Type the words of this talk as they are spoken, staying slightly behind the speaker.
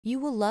You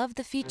will love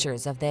the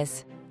features of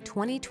this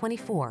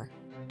 2024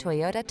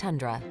 Toyota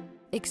Tundra.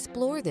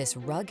 Explore this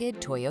rugged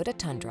Toyota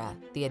Tundra,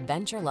 the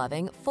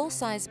adventure-loving,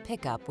 full-size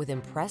pickup with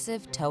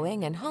impressive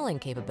towing and hauling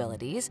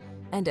capabilities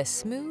and a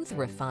smooth,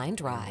 refined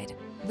ride.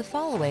 The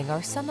following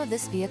are some of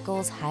this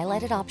vehicle's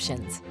highlighted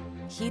options: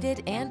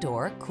 heated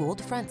and/or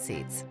cooled front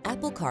seats,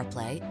 Apple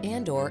CarPlay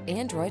and/or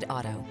Android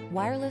Auto,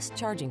 wireless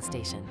charging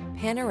station,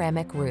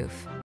 panoramic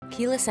roof,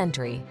 keyless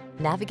entry,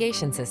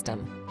 navigation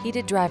system,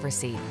 heated driver's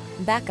seat,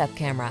 backup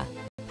camera,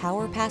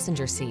 power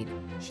passenger seat,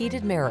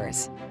 heated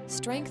mirrors.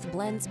 Strength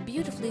blends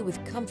beautifully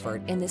with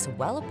comfort in this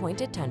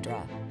well-appointed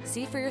Tundra.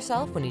 See for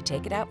yourself when you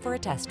take it out for a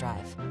test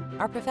drive.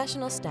 Our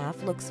professional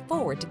staff looks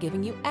forward to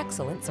giving you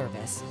excellent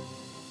service.